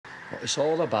But it's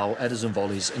all about headers and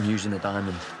volleys and using a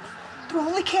diamond. They're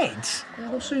only kids. Yeah,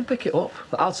 they'll soon pick it up.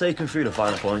 But I'll take them through the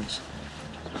final points.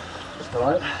 All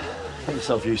right. Make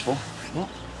yourself useful. What?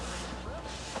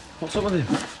 What's up with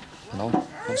him? No,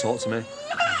 don't talk to me.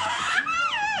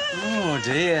 Oh,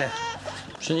 dear.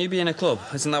 Shouldn't you be in a club?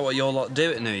 Isn't that what your lot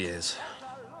do at New Year's?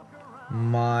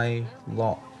 My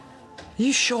lot. Are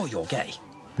you sure you're gay?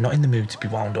 I'm not in the mood to be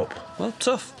wound up. Well,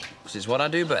 tough. This is what I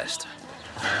do best.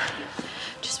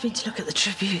 Just been to look at the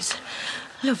tributes.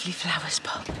 Lovely flowers,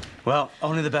 Bob. Well,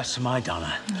 only the best for my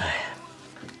Donna.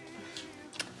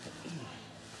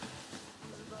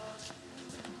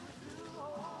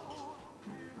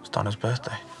 It's Donna's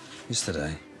birthday. It's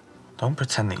today. Don't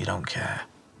pretend that you don't care.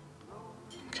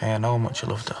 Okay, I know how much you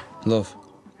loved her. Love.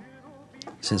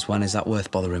 Since when is that worth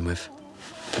bothering with?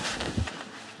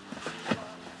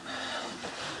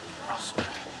 Ross.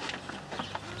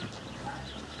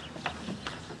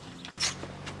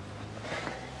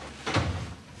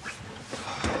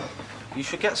 You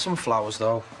should get some flowers,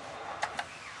 though.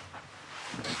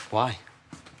 Why?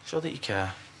 Show that you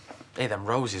care. Hey, them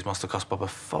roses must have cost Bob a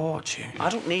fortune. I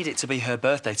don't need it to be her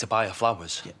birthday to buy her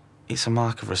flowers. Yeah, it's a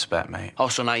mark of respect, mate. Oh,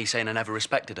 so now you're saying I never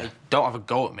respected her? Don't have a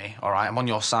go at me, all right? I'm on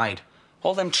your side.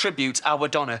 All them tributes, our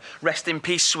Donna, rest in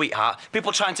peace, sweetheart.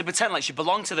 People trying to pretend like she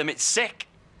belonged to them, it's sick.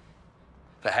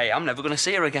 But hey, I'm never going to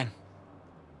see her again.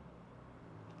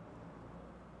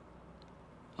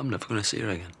 I'm never going to see her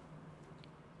again.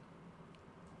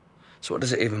 So what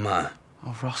does it even matter?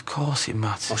 Oh, Ross, of course it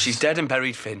matters. Oh, she's dead and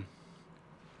buried, Finn.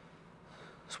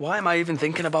 So why am I even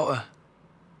thinking about her?